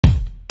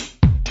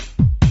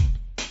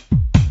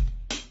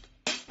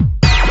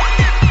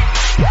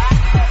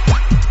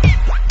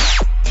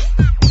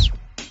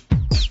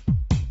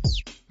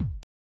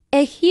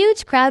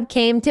crowd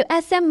came to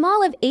SM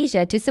Mall of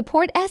Asia to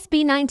support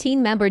SB19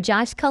 member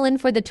Josh Cullen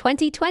for the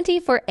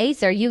 2024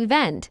 Acer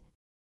event.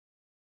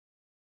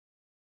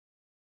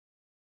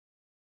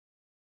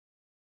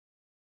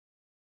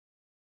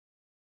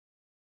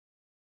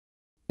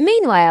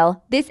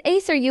 Meanwhile, this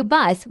Acer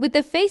bus with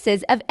the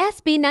faces of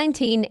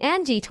SB19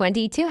 and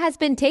G22 has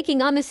been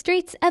taking on the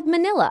streets of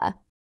Manila.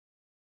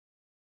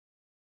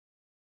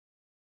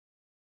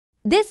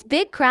 This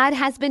big crowd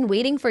has been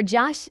waiting for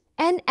Josh,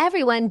 and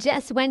everyone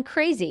just went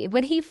crazy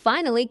when he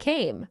finally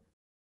came.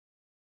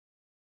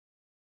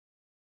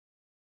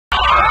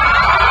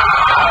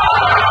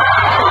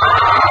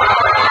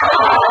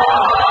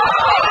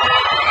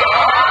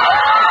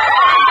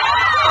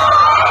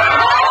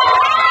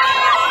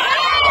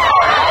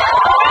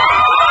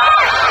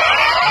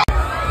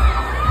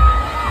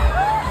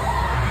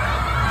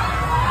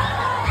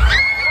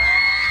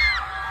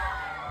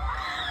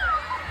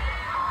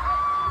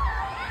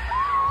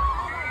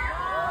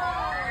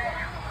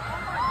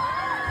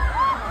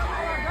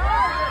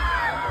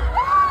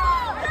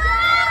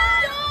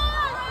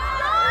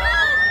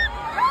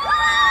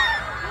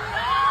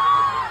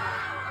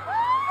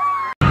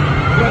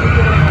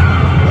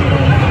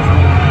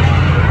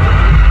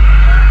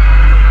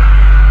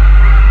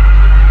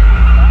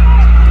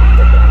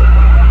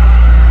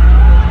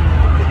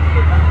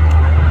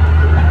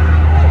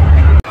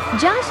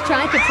 Josh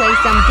tried to play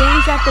some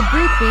games at the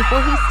booth before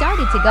he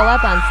started to go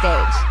up on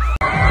stage.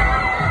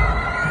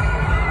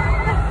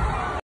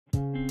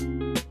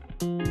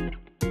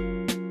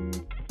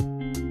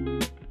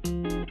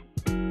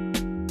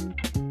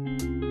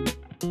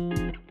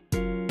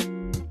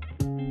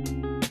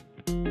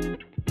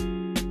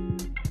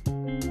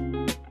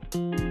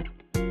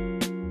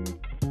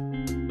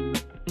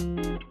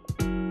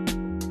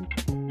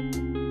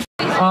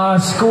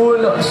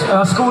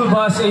 School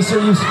bus,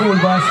 Acer school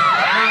bus.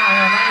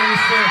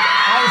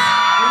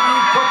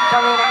 Iikot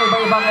kami ng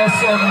iba-ibang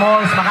SM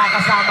malls.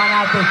 Makakasama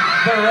natin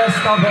the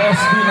rest of the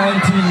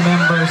SB19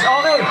 members.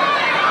 Okay,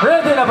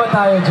 ready na ba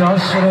tayo,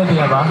 Josh? Ready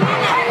na ba?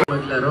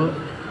 Maglaro.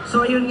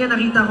 So ayun nga,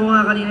 nakita ko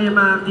nga kanina yung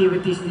mga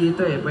activities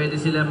dito eh. Pwede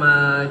sila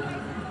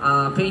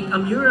paint a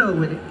mural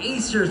with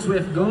Acer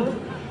Swift Go.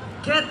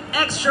 Get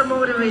extra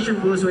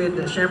motivation boost with,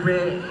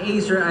 syempre,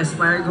 Acer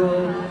Aspire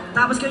Go.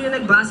 Tapos kayo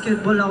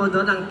nag-basketball ako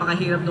doon, ang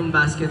pakahirap ng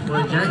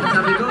basketball dyan.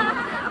 Sabi ko,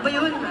 aba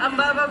yun, ang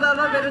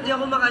baba-baba, pero di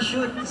ako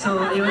makashoot.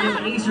 So, yun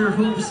yung Acer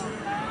Hoops.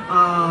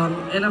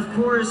 And of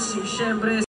course, syempre,